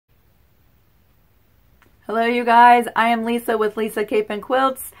Hello you guys, I am Lisa with Lisa Cape and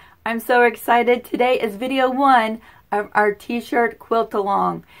Quilts. I'm so excited. Today is video 1 of our t-shirt quilt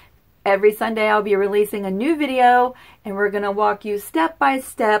along. Every Sunday I'll be releasing a new video and we're going to walk you step by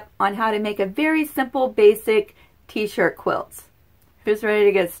step on how to make a very simple basic t-shirt quilt. Who's ready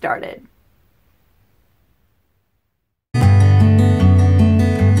to get started?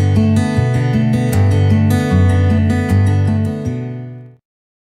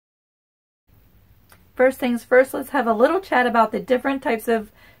 First things first, let's have a little chat about the different types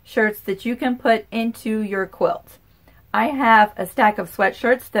of shirts that you can put into your quilt. I have a stack of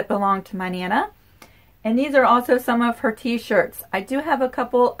sweatshirts that belong to my Nana, and these are also some of her t-shirts. I do have a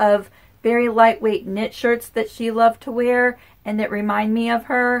couple of very lightweight knit shirts that she loved to wear and that remind me of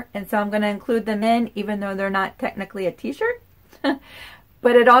her, and so I'm going to include them in even though they're not technically a t-shirt.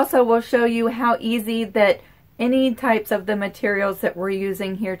 But it also will show you how easy that any types of the materials that we're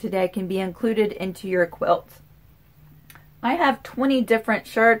using here today can be included into your quilt. I have 20 different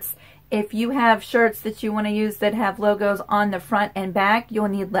shirts. If you have shirts that you want to use that have logos on the front and back, you'll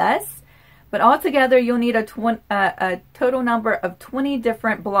need less. But altogether, you'll need a total number of 20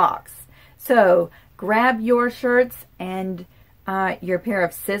 different blocks. So grab your shirts and your pair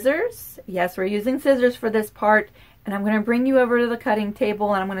of scissors. Yes, we're using scissors for this part. And I'm going to bring you over to the cutting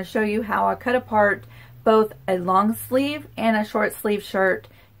table and I'm going to show you how I cut apart both a long sleeve and a short sleeve shirt,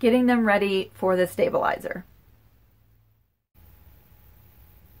 getting them ready for the stabilizer.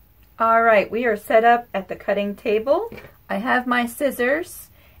 All right, we are set up at the cutting table. I have my scissors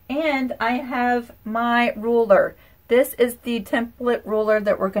and I have my ruler. This is the template ruler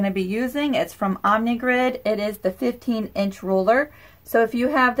that we're going to be using. It's from OmniGrid. It is the 15-inch ruler. So if you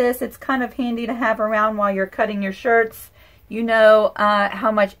have this, it's kind of handy to have around while you're cutting your shirts. You know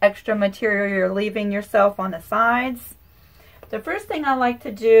how much extra material you're leaving yourself on the sides. The first thing I like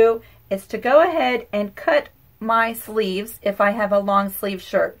to do is to go ahead and cut my sleeves if I have a long sleeve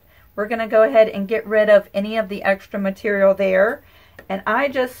shirt. We're going to go ahead and get rid of any of the extra material there. And I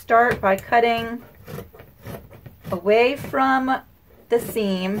just start by cutting away from the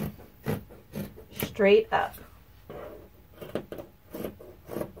seam straight up.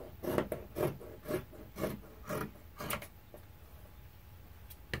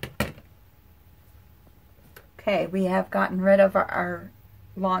 Okay, we have gotten rid of our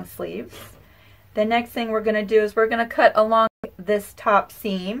long sleeves. The next thing we're going to do is we're going to cut along this top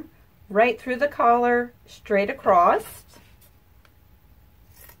seam right through the collar, straight across.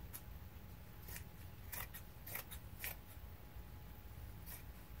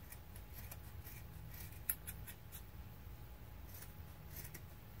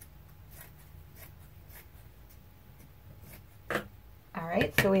 All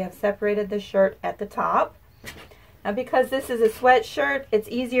right, so we have separated the shirt at the top. Now because this is a sweatshirt, it's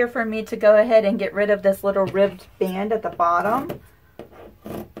easier for me to go ahead and get rid of this little ribbed band at the bottom.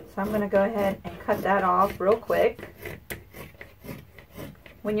 So I'm going to go ahead and cut that off real quick.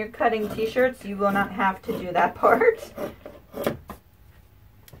 When you're cutting t-shirts, you will not have to do that part.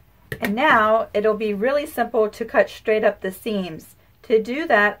 And now it'll be really simple to cut straight up the seams. To do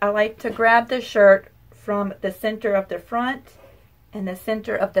that, I like to grab the shirt from the center of the front and the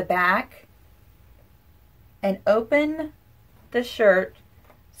center of the back and open the shirt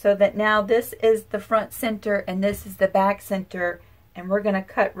so that now this is the front center and this is the back center, and we're going to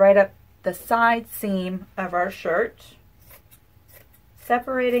cut right up the side seam of our shirt,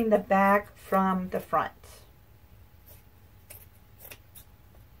 separating the back from the front.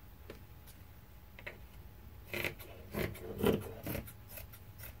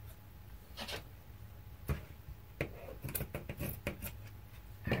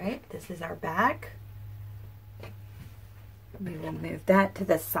 All right, this is our back. We will move that to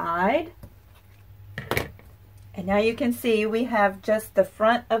the side. And now you can see we have just the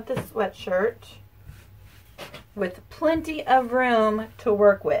front of the sweatshirt with plenty of room to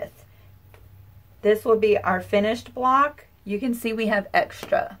work with. This will be our finished block. You can see we have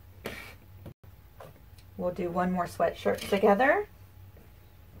extra. We'll do one more sweatshirt together.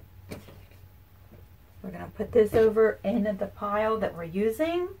 We're going to put this over in the pile that we're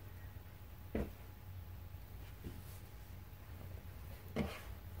using.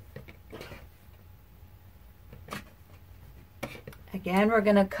 Again, we're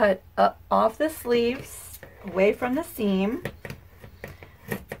going to cut off the sleeves away from the seam.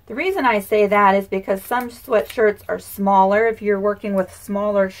 The reason I say that is because some sweatshirts are smaller. If you're working with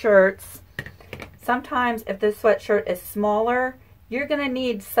smaller shirts, sometimes if the sweatshirt is smaller, you're going to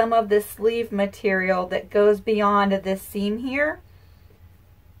need some of the sleeve material that goes beyond this seam here.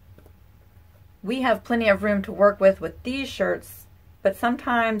 We have plenty of room to work with these shirts But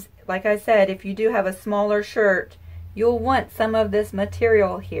sometimes, like I said, if you do have a smaller shirt, you'll want some of this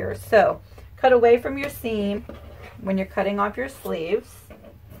material here. So cut away from your seam when you're cutting off your sleeves.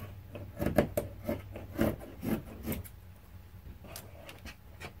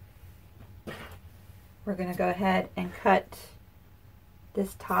 We're going to go ahead and cut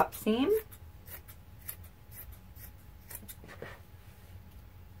this top seam.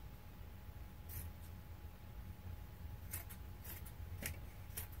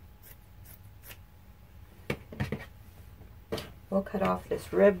 We'll cut off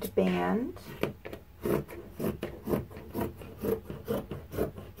this ribbed band.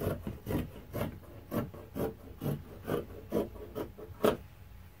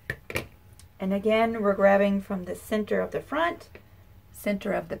 And again, we're grabbing from the center of the front,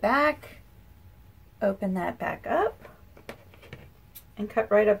 center of the back, open that back up, and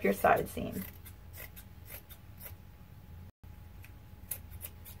cut right up your side seam.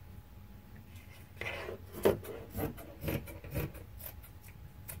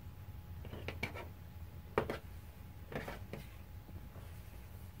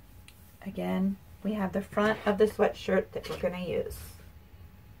 Again, we have the front of the sweatshirt that we're going to use.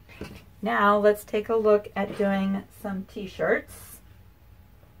 Now let's take a look at doing some t-shirts.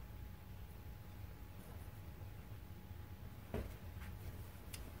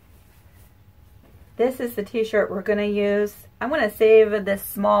 This is the t-shirt we're going to use. I'm going to save this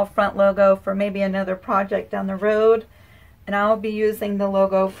small front logo for maybe another project down the road, and I'll be using the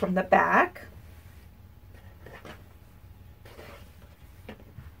logo from the back.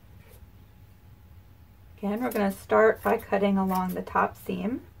 Again, we're going to start by cutting along the top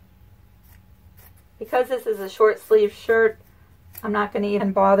seam. Because this is a short sleeve shirt, I'm not going to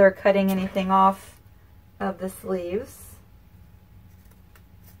even bother cutting anything off of the sleeves.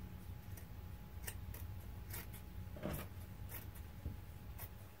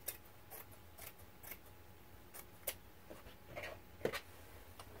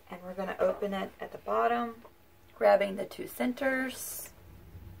 And we're going to open it at the bottom, grabbing the two centers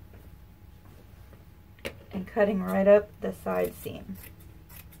and cutting right up the side seam.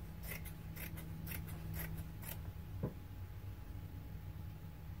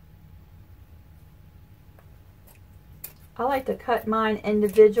 I like to cut mine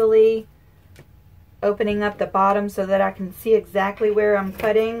individually, opening up the bottom so that I can see exactly where I'm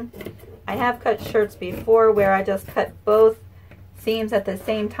cutting. I have cut shirts before where I just cut both seams at the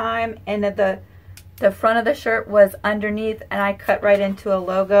same time, and the front of the shirt was underneath and I cut right into a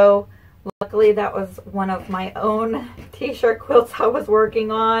logo. Luckily, that was one of my own t-shirt quilts I was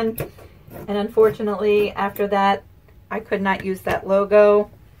working on, and unfortunately after that I could not use that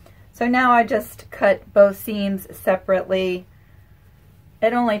logo. So now I just cut both seams separately.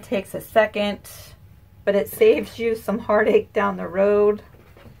 It only takes a second, but it saves you some heartache down the road.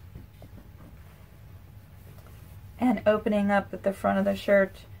 And opening up at the front of the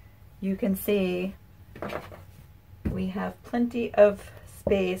shirt, you can see we have plenty of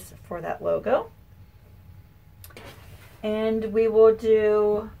space for that logo. And we will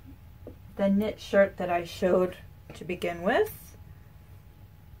do the knit shirt that I showed to begin with.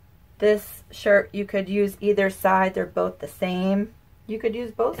 This shirt, you could use either side, they're both the same. You could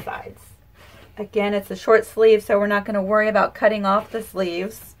use both sides. Again, it's a short sleeve, so we're not going to worry about cutting off the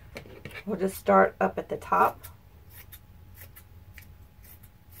sleeves. We'll just start up at the top.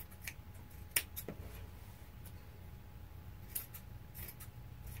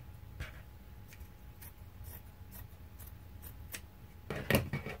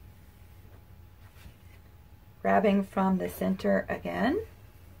 Grabbing from the center again,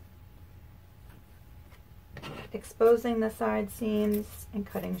 exposing the side seams and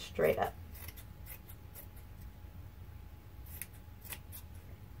cutting straight up.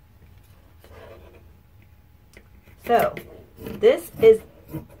 So this is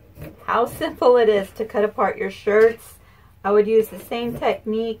how simple it is to cut apart your shirts. I would use the same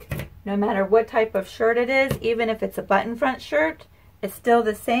technique no matter what type of shirt it is. Even if it's a button front shirt, it's still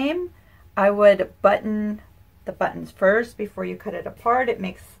the same. I would button the buttons first before you cut it apart. It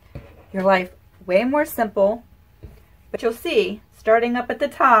makes your life way more simple. But you'll see, starting up at the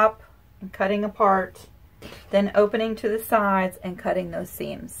top and cutting apart, then opening to the sides and cutting those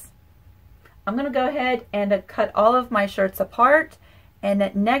seams. I'm going to go ahead and cut all of my shirts apart,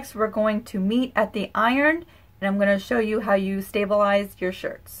 and next we're going to meet at the iron, and I'm going to show you how you stabilize your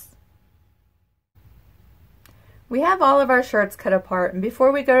shirts. We have all of our shirts cut apart, and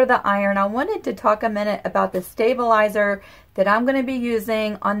before we go to the iron, I wanted to talk a minute about the stabilizer that I'm going to be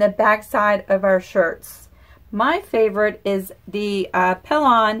using on the back side of our shirts. My favorite is the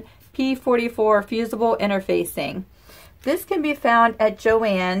Pellon P44 Fusible Interfacing. This can be found at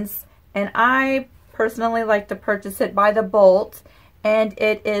Joann's, and I personally like to purchase it by the bolt, and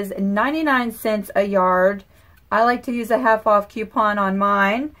it is 99 cents a yard. I like to use a half off coupon on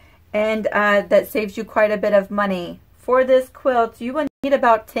mine, and that saves you quite a bit of money. For this quilt, you will need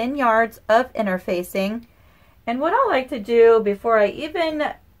about 10 yards of interfacing. And what I like to do before I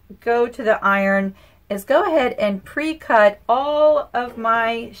even go to the iron is go ahead and pre-cut all of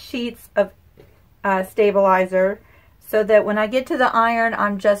my sheets of stabilizer so that when I get to the iron,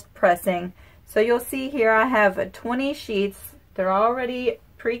 I'm just pressing. So you'll see here I have 20 sheets. They're already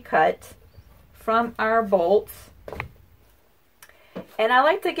pre-cut from our bolts. And I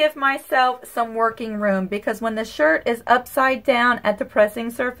like to give myself some working room because when the shirt is upside down at the pressing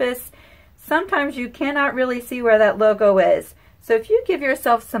surface, sometimes you cannot really see where that logo is. So if you give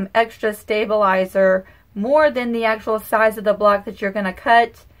yourself some extra stabilizer, more than the actual size of the block that you're going to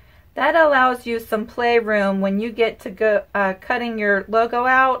cut, that allows you some play room when you get to go cutting your logo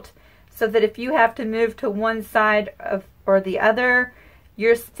out, so that if you have to move to one side or the other,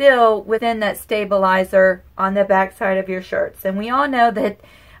 you're still within that stabilizer on the back side of your shirts. And we all know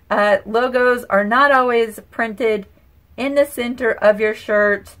that logos are not always printed in the center of your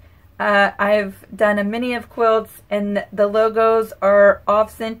shirt. I've done many of quilts and the logos are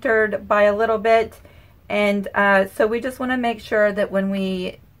off-centered by a little bit. And so we just want to make sure that when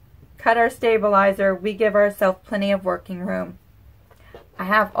we cut our stabilizer, we give ourselves plenty of working room. I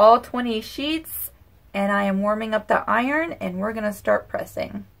have all 20 sheets, and I am warming up the iron, and we're going to start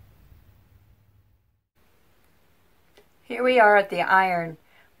pressing. Here we are at the iron.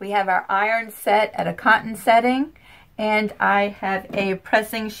 We have our iron set at a cotton setting, and I have a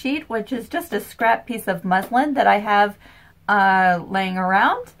pressing sheet, which is just a scrap piece of muslin that I have laying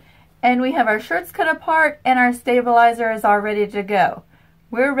around. And we have our shirts cut apart, and our stabilizer is all ready to go.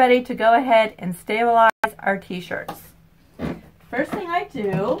 We're ready to go ahead and stabilize our t-shirts. First thing I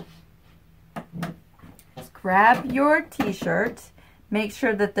do, grab your t-shirt, make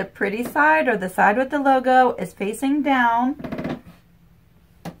sure that the pretty side or the side with the logo is facing down.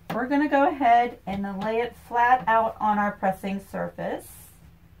 We're going to go ahead and lay it flat out on our pressing surface.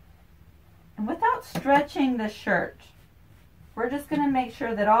 And without stretching the shirt, we're just going to make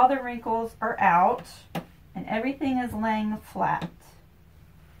sure that all the wrinkles are out and everything is laying flat.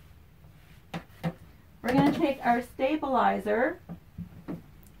 We're going to take our stabilizer.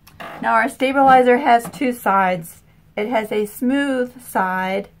 Now our stabilizer has two sides. It has a smooth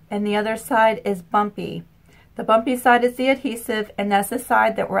side and the other side is bumpy. The bumpy side is the adhesive, and that's the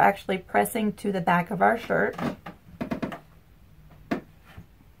side that we're actually pressing to the back of our shirt.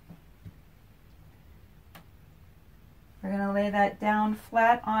 We're going to lay that down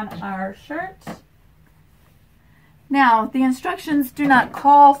flat on our shirt. Now, the instructions do not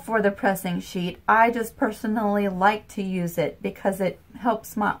call for the pressing sheet. I just personally like to use it because it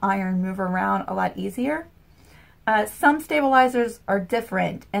helps my iron move around a lot easier. Some stabilizers are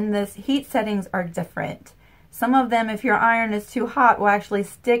different, and the heat settings are different. Some of them, if your iron is too hot, will actually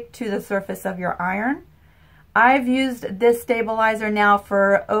stick to the surface of your iron. I've used this stabilizer now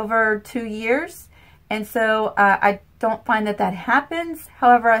for over 2 years, and so I don't find that happens.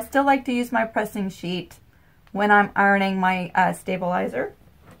 However, I still like to use my pressing sheet when I'm ironing my stabilizer.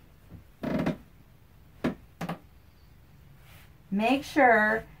 Make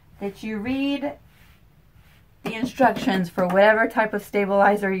sure that you read the instructions for whatever type of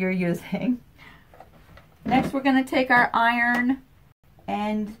stabilizer you're using. Next, we're going to take our iron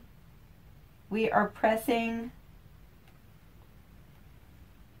and we are pressing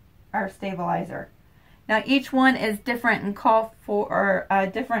our stabilizer. Now each one is different and call for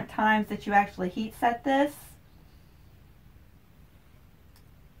different times that you actually heat set this.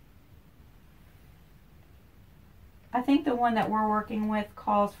 I think the one that we're working with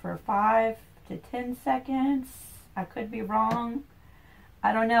calls for 5 to 10 seconds. I could be wrong.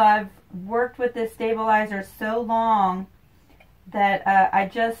 I don't know. I've worked with this stabilizer so long that I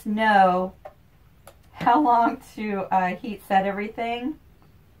just know how long to heat set everything.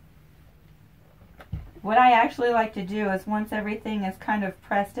 What I actually like to do is once everything is kind of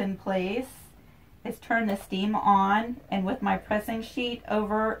pressed in place, is turn the steam on, and with my pressing sheet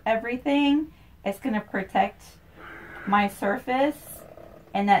over everything, it's going to protect my surface,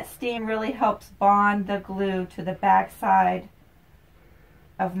 and that steam really helps bond the glue to the back side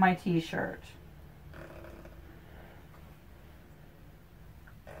of my t-shirt.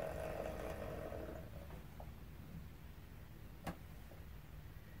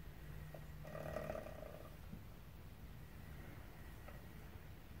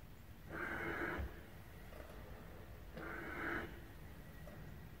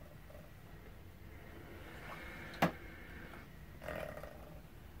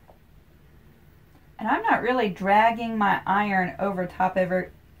 And I'm not really dragging my iron over top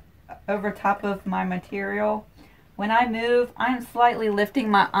of my material. When I move, I'm slightly lifting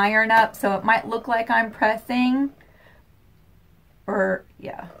my iron up, so it might look like I'm pressing, or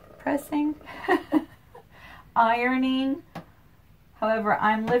yeah, pressing, ironing. However,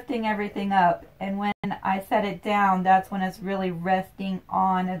 I'm lifting everything up, and when I set it down, that's when it's really resting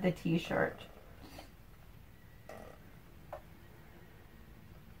on the t-shirt.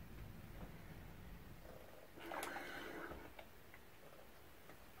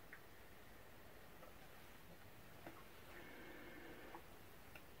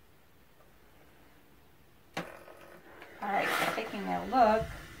 Alright, taking a look.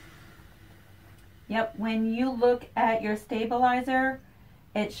 Yep, when you look at your stabilizer,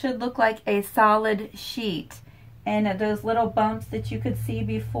 it should look like a solid sheet. And those little bumps that you could see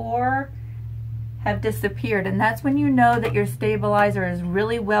before have disappeared. And that's when you know that your stabilizer is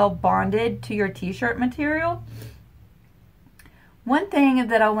really well bonded to your t-shirt material. One thing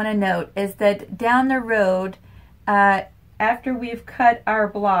that I want to note is that down the road, after we've cut our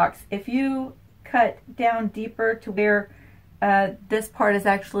blocks, if you cut down deeper to where this part is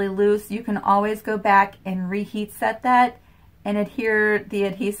actually loose, you can always go back and reheat set that and adhere the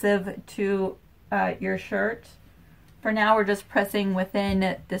adhesive to your shirt. For now, we're just pressing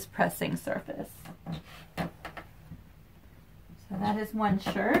within this pressing surface. So that is one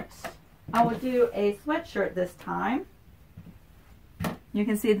shirt. I will do a sweatshirt this time. You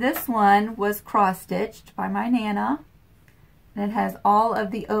can see this one was cross-stitched by my Nana. And it has all of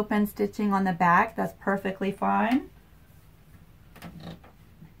the open stitching on the back. That's perfectly fine.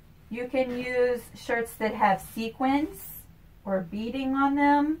 You can use shirts that have sequins or beading on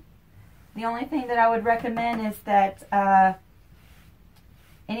them. The only thing that I would recommend is that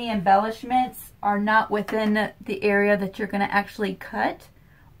any embellishments are not within the area that you're going to actually cut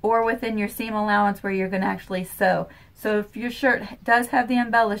or within your seam allowance where you're going to actually sew. So if your shirt does have the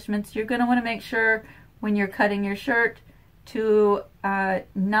embellishments, you're going to want to make sure when you're cutting your shirt to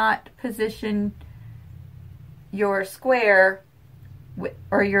not position your square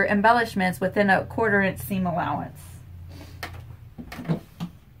or your embellishments within a 1/4 inch seam allowance.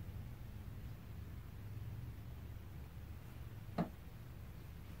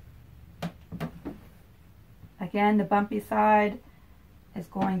 Again, the bumpy side is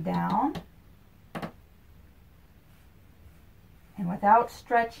going down. And without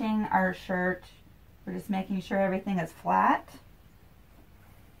stretching our shirt, we're just making sure everything is flat.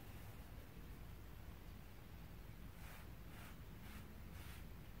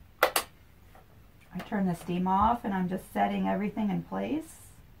 I turn the steam off and I'm just setting everything in place.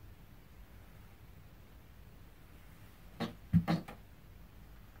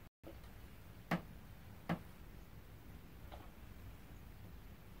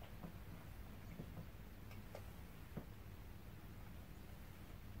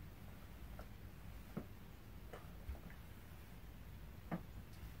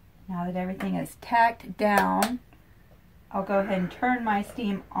 Now that everything is tacked down, I'll go ahead and turn my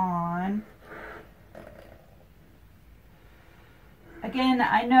steam on. Again,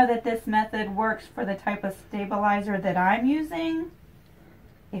 I know that this method works for the type of stabilizer that I'm using.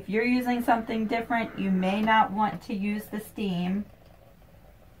 If you're using something different, you may not want to use the steam.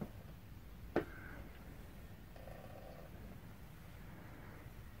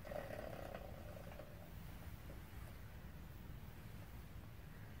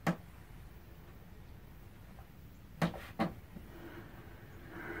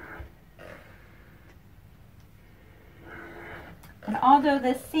 And although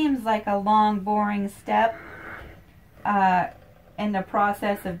this seems like a long, boring step in the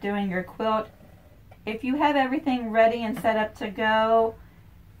process of doing your quilt, if you have everything ready and set up to go,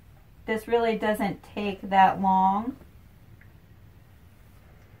 this really doesn't take that long.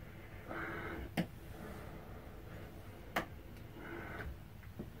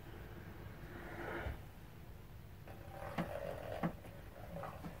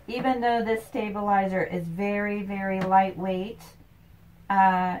 Even though this stabilizer is very, very lightweight,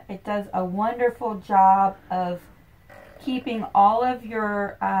 it does a wonderful job of keeping all of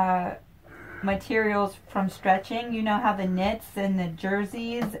your materials from stretching. You know how the knits and the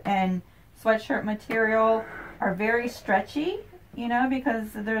jerseys and sweatshirt material are very stretchy, you know,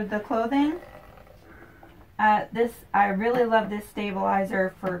 because they're the clothing. I really love this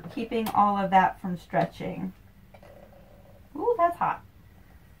stabilizer for keeping all of that from stretching. Ooh, that's hot.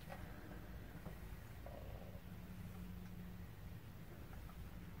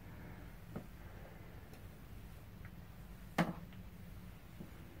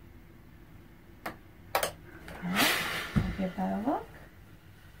 Give that a look.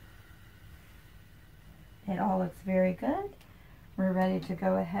 It all looks very good. We're ready to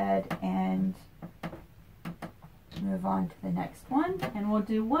go ahead and move on to the next one. And we'll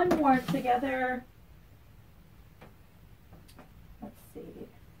do one more together. Let's see.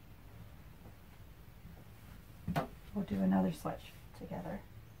 We'll do another switch together.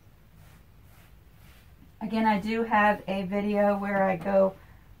 Again, I do have a video where I go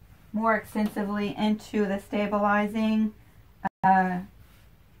more extensively into the stabilizing.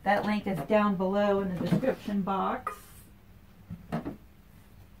 That link is down below in the description box.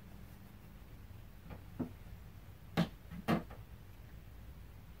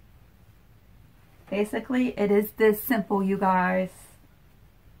 Basically, it is this simple, you guys.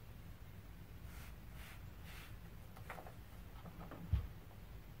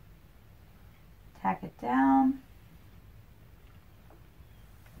 Tack it down.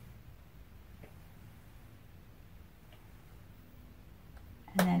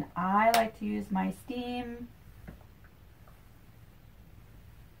 And then I like to use my steam.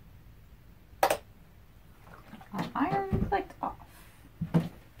 My iron clicked off.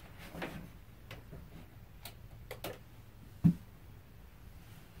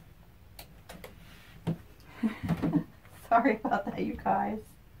 Sorry about that, you guys.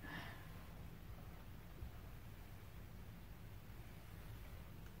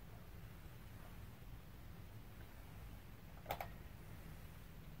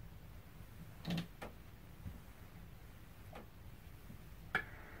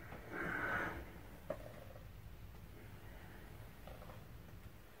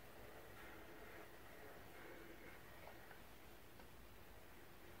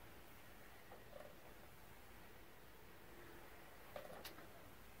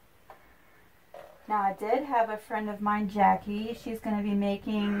 Now, I did have a friend of mine, Jackie. She's going to be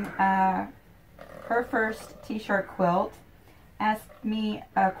making her first t-shirt quilt. Asked me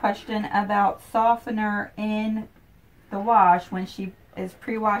a question about softener in the wash when she is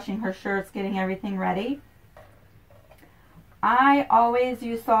pre-washing her shirts, getting everything ready. I always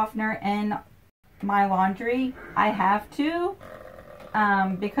use softener in my laundry. I have to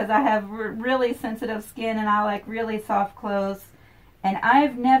because I have really sensitive skin and I like really soft clothes. And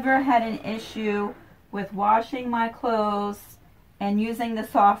I've never had an issue with washing my clothes and using the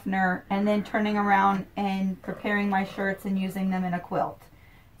softener and then turning around and preparing my shirts and using them in a quilt.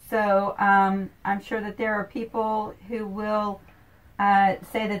 So I'm sure that there are people who will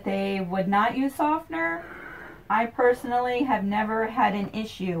say that they would not use softener. I personally have never had an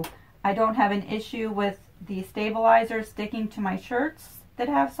issue. I don't have an issue with the stabilizer sticking to my shirts that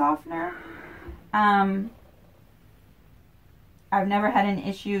have softener. I've never had an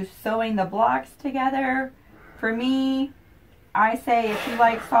issue sewing the blocks together. For me, I say if you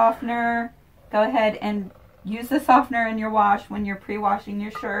like softener, go ahead and use the softener in your wash when you're pre-washing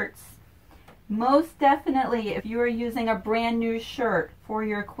your shirts. Most definitely, if you are using a brand new shirt for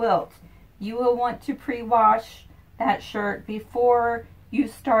your quilt, you will want to pre-wash that shirt before you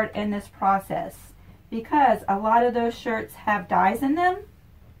start in this process, because a lot of those shirts have dyes in them.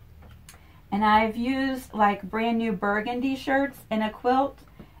 And I've used like brand new burgundy shirts in a quilt,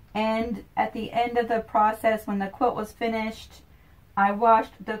 and at the end of the process, when the quilt was finished, I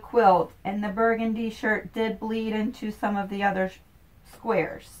washed the quilt and the burgundy shirt did bleed into some of the other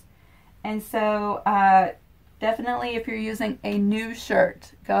squares. And so definitely if you're using a new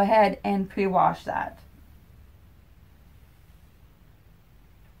shirt, go ahead and pre-wash that.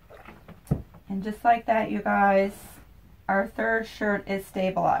 And just like that, you guys, our third shirt is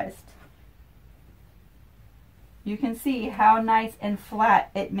stabilized. You can see how nice and flat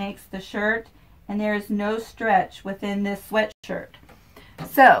it makes the shirt, and there is no stretch within this sweatshirt.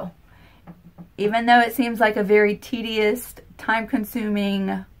 So, even though it seems like a very tedious,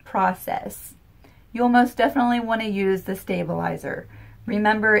 time-consuming process, you'll most definitely want to use the stabilizer.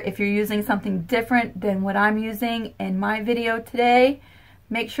 Remember, if you're using something different than what I'm using in my video today,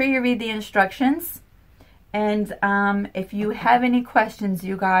 make sure you read the instructions. And if you have any questions,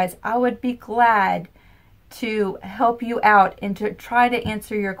 you guys, I would be glad to help you out and to try to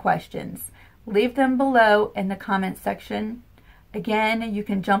answer your questions. Leave them below in the comment section. Again, you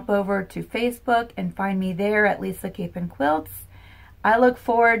can jump over to Facebook and find me there at Lisa Cape and Quilts. I look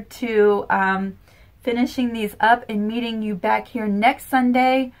forward to finishing these up and meeting you back here next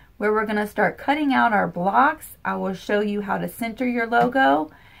Sunday, where we're going to start cutting out our blocks. I will show you how to center your logo.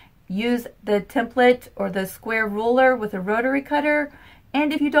 Use the template or the square ruler with a rotary cutter.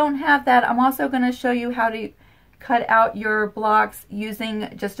 And if you don't have that, I'm also going to show you how to cut out your blocks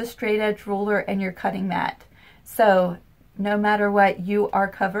using just a straight edge ruler and your cutting mat. So no matter what, you are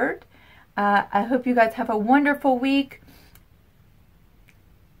covered. I hope you guys have a wonderful week.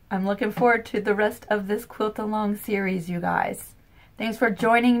 I'm looking forward to the rest of this Quilt Along series, you guys. Thanks for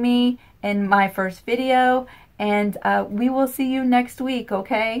joining me in my first video, and we will see you next week,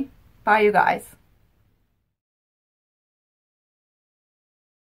 okay? Bye, you guys.